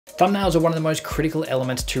Thumbnails are one of the most critical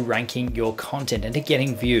elements to ranking your content and to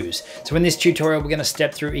getting views. So in this tutorial, we're going to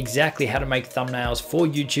step through exactly how to make thumbnails for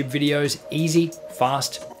YouTube videos easy,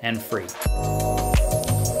 fast, and free.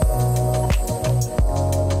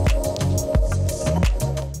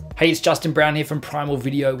 Hey, it's Justin Brown here from Primal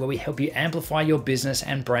Video, where we help you amplify your business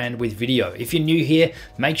and brand with video. If you're new here,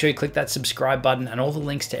 make sure you click that subscribe button, and all the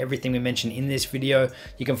links to everything we mentioned in this video,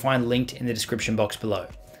 you can find linked in the description box below.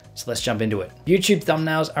 So let's jump into it. YouTube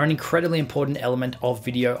thumbnails are an incredibly important element of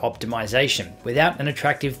video optimization. Without an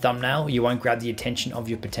attractive thumbnail, you won't grab the attention of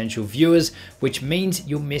your potential viewers, which means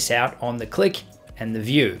you'll miss out on the click and the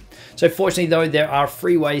view. So fortunately though, there are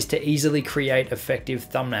free ways to easily create effective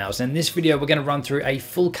thumbnails. In this video, we're going to run through a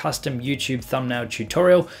full custom YouTube thumbnail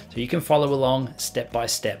tutorial so you can follow along step by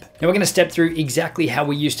step. Now we're going to step through exactly how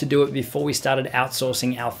we used to do it before we started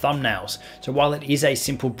outsourcing our thumbnails. So while it is a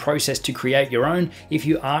simple process to create your own, if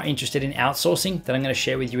you are interested in outsourcing, then I'm going to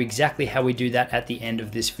share with you exactly how we do that at the end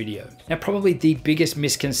of this video. Now probably the biggest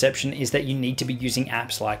misconception is that you need to be using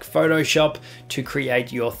apps like Photoshop to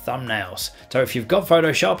create your thumbnails. So if you've got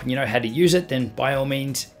Photoshop and you know how to use it, then by all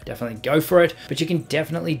means, definitely go for it, but you can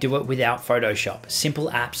definitely do it without Photoshop. Simple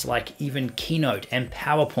apps like even Keynote and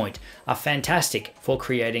PowerPoint are fantastic for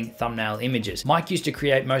creating thumbnail images. Mike used to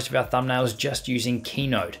create most of our thumbnails just using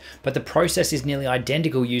Keynote, but the process is nearly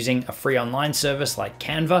identical using a free online service like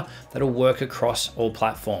Canva that'll work across all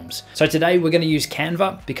platforms. So today we're going to use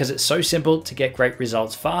Canva because it's so simple to get great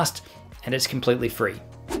results fast and it's completely free.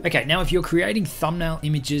 Okay, now if you're creating thumbnail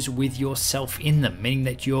images with yourself in them, meaning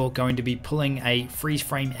that you're going to be pulling a freeze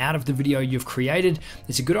frame out of the video you've created,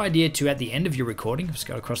 it's a good idea to, at the end of your recording, just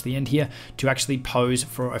go across the end here, to actually pose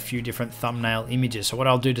for a few different thumbnail images. So what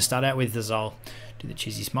I'll do to start out with is I'll do the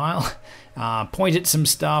cheesy smile, point at some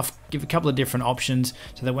stuff, give a couple of different options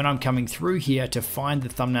so that when I'm coming through here to find the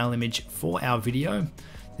thumbnail image for our video,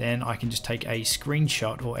 then I can just take a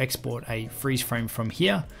screenshot or export a freeze frame from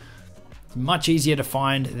here. Much easier to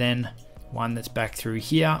find than one that's back through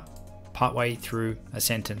here, partway through a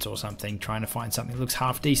sentence or something, trying to find something that looks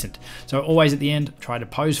half decent. So always at the end, try to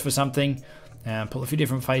pose for something, pull a few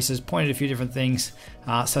different faces, point at a few different things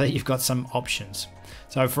so that you've got some options.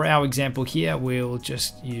 So for our example here, we'll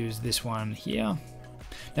just use this one here. Now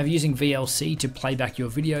if you're using VLC to play back your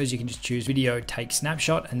videos, you can just choose video take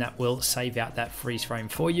snapshot and that will save out that freeze frame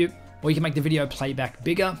for you. Or you can make the video playback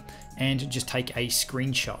bigger and just take a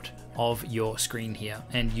screenshot of your screen here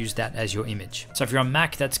and use that as your image. So if you're on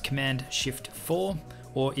Mac, that's Command-Shift-4,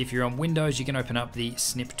 or if you're on Windows, you can open up the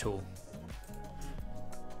snip tool.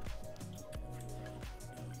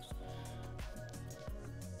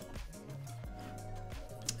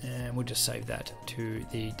 And we'll just save that to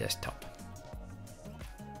the desktop.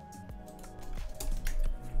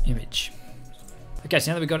 Image. Okay,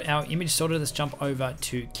 so now that we've got our image sorted, let's jump over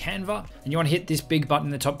to Canva. And you want to hit this big button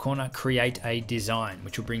in the top corner, create a design,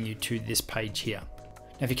 which will bring you to this page here.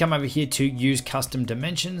 Now, if you come over here to use custom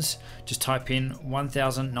dimensions, just type in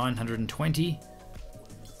 1920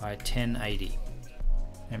 by 1080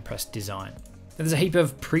 and press design. Now, there's a heap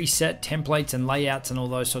of preset templates and layouts and all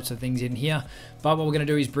those sorts of things in here. But what we're going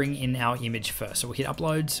to do is bring in our image first. So we'll hit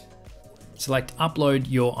uploads, select upload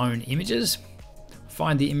your own images,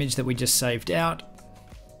 find the image that we just saved out.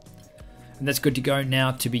 And that's good to go now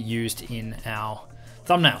to be used in our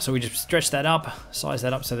thumbnail. So we just stretch that up, size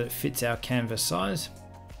that up so that it fits our canvas size.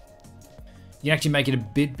 You can actually make it a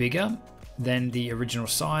bit bigger than the original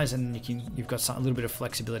size, and you've got a little bit of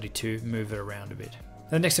flexibility to move it around a bit.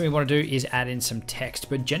 The next thing we want to do is add in some text,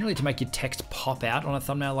 but generally to make your text pop out on a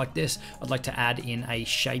thumbnail like this, I'd like to add in a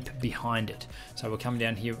shape behind it. So we'll come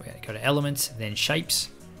down here, go to elements, then shapes.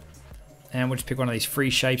 And we'll just pick one of these free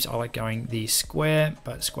shapes. I like going the square,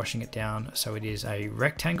 but squashing it down so it is a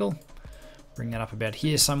rectangle. Bring that up about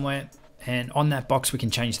here somewhere. And on that box, we can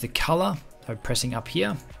change the color. So pressing up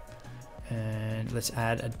here. And let's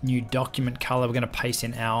add a new document color. We're going to paste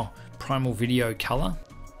in our Primal Video color.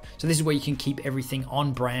 So this is where you can keep everything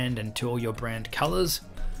on brand and to all your brand colors.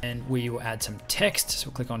 And we will add some text. So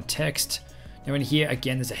we'll click on text. Now in here,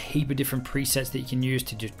 again, there's a heap of different presets that you can use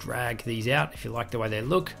to just drag these out if you like the way they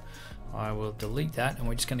look. I will delete that, and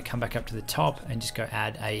we're just going to come back up to the top and just go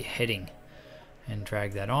add a heading and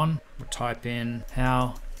drag that on. We'll type in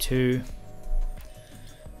how to,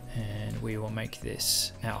 and we will make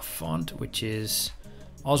this our font, which is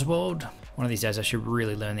Oswald. One of these days I should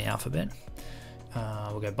really learn the alphabet.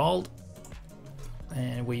 We'll go bold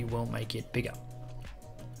and we will make it bigger.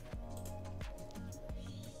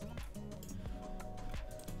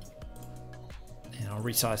 And I'll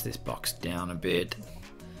resize this box down a bit.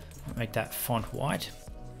 Make that font white.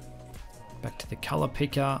 Back to the color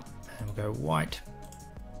picker and we'll go white.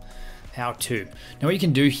 how to. Now what you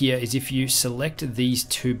can do here is if you select these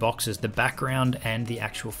two boxes, the background and the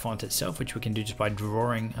actual font itself, which we can do just by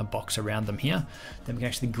drawing a box around them here, then we can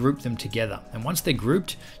actually group them together. And once they're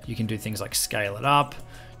grouped, you can do things like scale it up,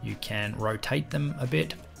 you can rotate them a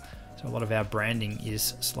bit. So a lot of our branding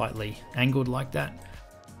is slightly angled like that.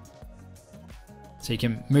 So you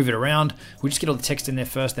can move it around. We'll just get all the text in there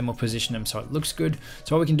first, then we'll position them so it looks good.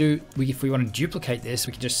 So what we can do, if we want to duplicate this,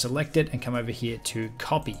 we can just select it and come over here to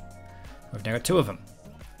copy. We've now got two of them.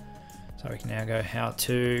 So we can now go how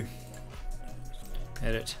to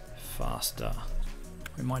edit faster.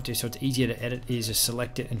 We might do so it's easier to edit is just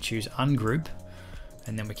select it and choose ungroup,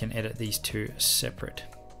 and then we can edit these two separate.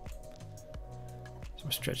 So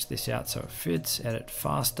we'll stretch this out so it fits, edit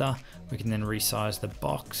faster. We can then resize the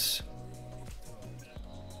box.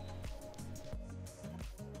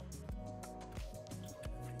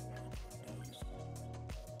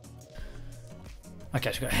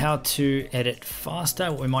 Okay, so we've got how to edit faster.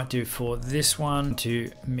 What we might do for this one to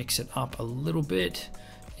mix it up a little bit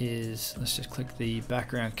is, let's just click the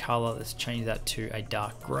background color. Let's change that to a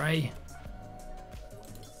dark gray.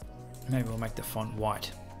 Maybe we'll make the font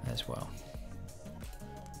white as well.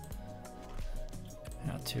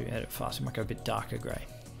 How to edit faster, might go a bit darker gray.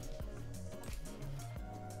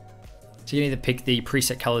 So you can either pick the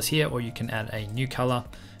preset colors here, or you can add a new color,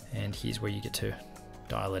 and here's where you get to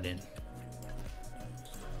dial it in.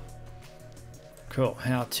 Cool,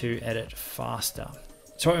 how to edit faster.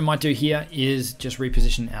 So what we might do here is just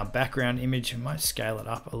reposition our background image. We might scale it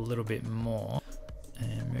up a little bit more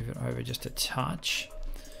and move it over just a touch.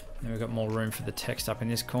 Then we've got more room for the text up in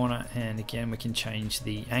this corner. And again, we can change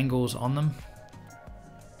the angles on them.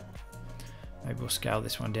 Maybe we'll scale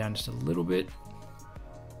this one down just a little bit.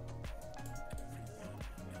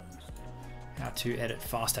 How to edit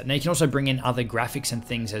faster. Now you can also bring in other graphics and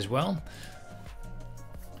things as well.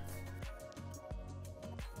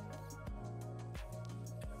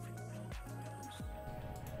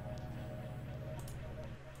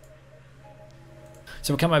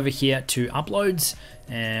 So we'll come over here to uploads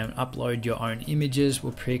and upload your own images.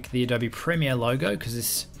 We'll pick the Adobe Premiere logo because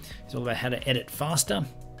this is all about how to edit faster.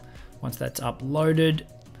 Once that's uploaded,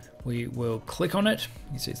 we will click on it. You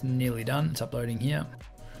can see it's nearly done. It's uploading here.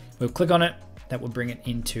 We'll click on it. That will bring it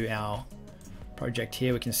into our project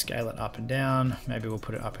here. We can scale it up and down. Maybe we'll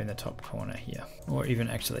put it up in the top corner here, or even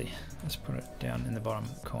actually, let's put it down in the bottom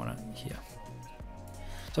corner here.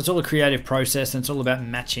 So it's all a creative process, and it's all about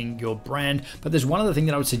matching your brand. But there's one other thing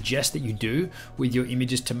that I would suggest that you do with your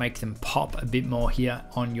images to make them pop a bit more here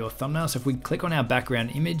on your thumbnail. So if we click on our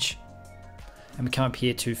background image and we come up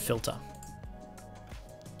here to filter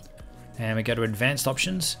and we go to advanced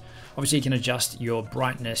options, obviously you can adjust your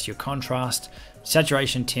brightness, your contrast,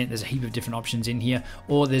 saturation, tint. There's a heap of different options in here,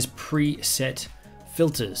 or there's preset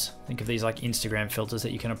filters. Think of these like Instagram filters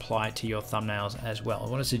that you can apply to your thumbnails as well.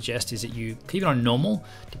 What I suggest is that you keep it on normal,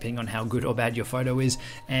 depending on how good or bad your photo is,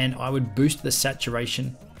 and I would boost the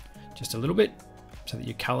saturation just a little bit so that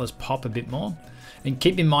your colors pop a bit more. And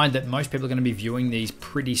keep in mind that most people are going to be viewing these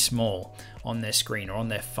pretty small on their screen or on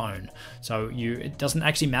their phone. So it doesn't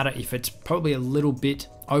actually matter if it's probably a little bit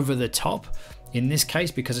over the top in this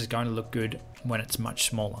case, because it's going to look good when it's much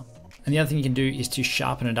smaller. And the other thing you can do is to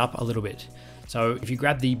sharpen it up a little bit. So if you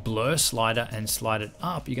grab the blur slider and slide it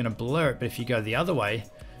up, you're going to blur it. But if you go the other way,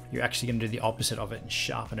 you're actually going to do the opposite of it and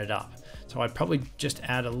sharpen it up. So I'd probably just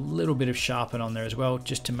add a little bit of sharpen on there as well,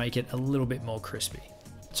 just to make it a little bit more crispy.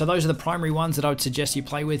 So those are the primary ones that I would suggest you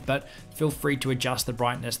play with, but feel free to adjust the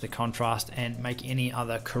brightness, the contrast, and make any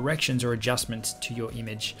other corrections or adjustments to your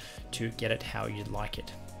image to get it how you'd like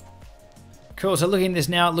it. Cool, so looking at this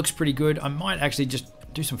now, it looks pretty good. I might actually just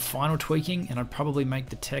do some final tweaking, and I'd probably make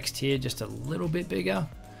the text here just a little bit bigger.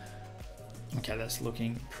 Okay, that's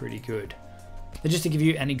looking pretty good. But just to give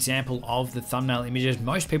you an example of the thumbnail images,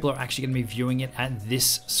 most people are actually going to be viewing it at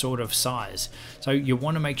this sort of size. So you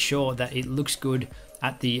want to make sure that it looks good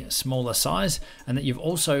at the smaller size, and that you've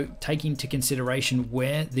also taken into consideration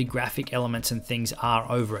where the graphic elements and things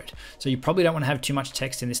are over it. So you probably don't want to have too much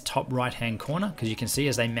text in this top right hand corner, because you can see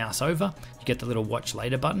as they mouse over, you get the little watch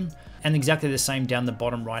later button, and exactly the same down the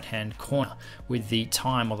bottom right hand corner with the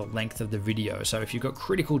time or the length of the video. So if you've got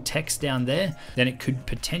critical text down there, then it could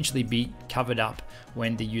potentially be covered up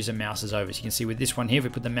when the user mouses over. So you can see with this one here, if we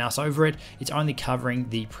put the mouse over it, it's only covering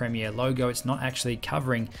the Premiere logo. It's not actually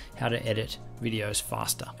covering how to edit videos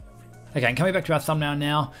faster. Okay, and coming back to our thumbnail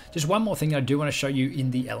now, just one more thing that I do want to show you in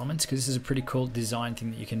the elements, because this is a pretty cool design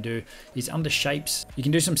thing that you can do, is under shapes. You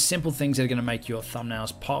can do some simple things that are going to make your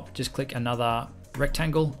thumbnails pop. Just click another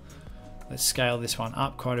rectangle. Let's scale this one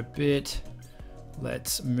up quite a bit.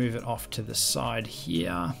 Let's move it off to the side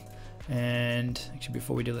here. And actually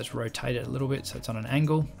before we do, let's rotate it a little bit so it's on an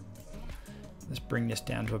angle. Let's bring this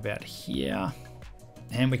down to about here.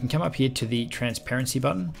 And we can come up here to the transparency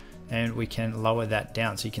button and we can lower that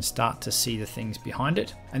down so you can start to see the things behind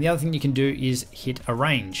it. And the other thing you can do is hit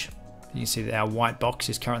arrange. You can see that our white box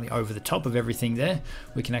is currently over the top of everything there.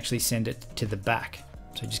 We can actually send it to the back.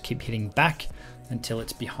 So just keep hitting back until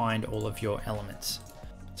it's behind all of your elements.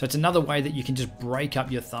 So it's another way that you can just break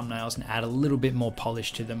up your thumbnails and add a little bit more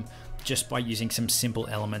polish to them just by using some simple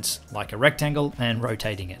elements like a rectangle and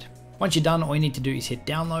rotating it. Once you're done, all you need to do is hit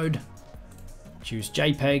download, choose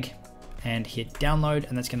JPEG and hit download,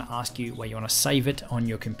 and that's going to ask you where you want to save it on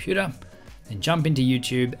your computer. Then jump into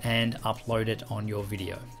YouTube and upload it on your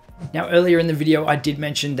video. Now earlier in the video I did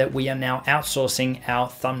mention that we are now outsourcing our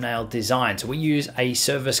thumbnail design. So we use a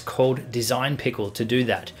service called Design Pickle to do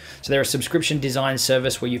that. So they're a subscription design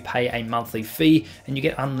service where you pay a monthly fee and you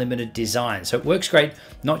get unlimited design. So it works great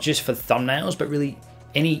not just for thumbnails but really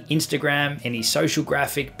any Instagram, any social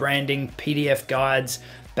graphic, branding, PDF guides,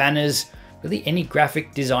 banners, really any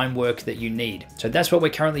graphic design work that you need. So that's what we're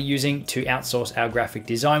currently using to outsource our graphic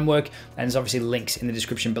design work. And there's obviously links in the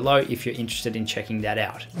description below if you're interested in checking that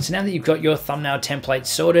out. So now that you've got your thumbnail template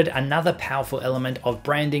sorted, another powerful element of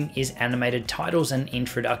branding is animated titles and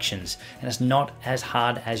introductions. And it's not as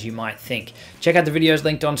hard as you might think. Check out the videos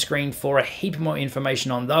linked on screen for a heap more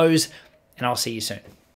information on those, and I'll see you soon.